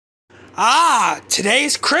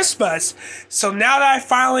Today's Christmas. So now that I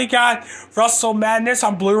finally got Russell Madness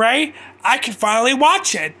on Blu-ray, I can finally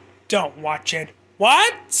watch it. Don't watch it.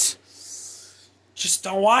 What? Just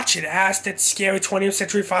don't watch it. It has that scary 20th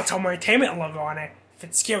Century Fox Home Entertainment logo on it. If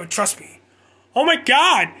it's scary, trust me. Oh my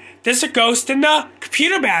god, there's a ghost in the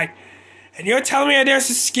computer bag. And you're telling me that there's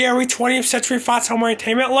a scary 20th Century Fox Home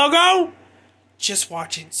Entertainment logo? Just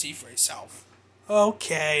watch it and see for yourself.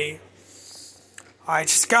 Okay. Alright,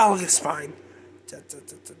 just gotta look, it's fine.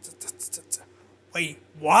 Wait,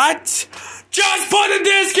 what? Just put the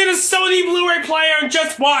disc in a Sony Blu-ray player and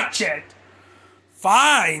just watch it!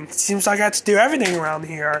 Fine. Seems like I have to do everything around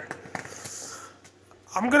here.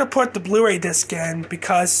 I'm gonna put the Blu-ray disc in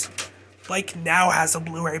because Blake now has a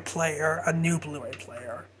Blu-ray player, a new Blu-ray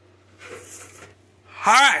player.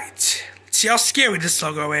 Alright, let's see how scary this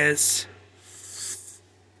logo is.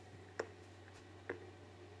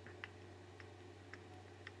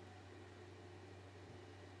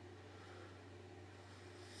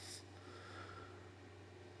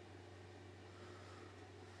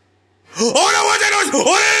 Oh no, what that noise?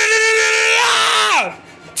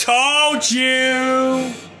 Told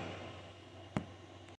you!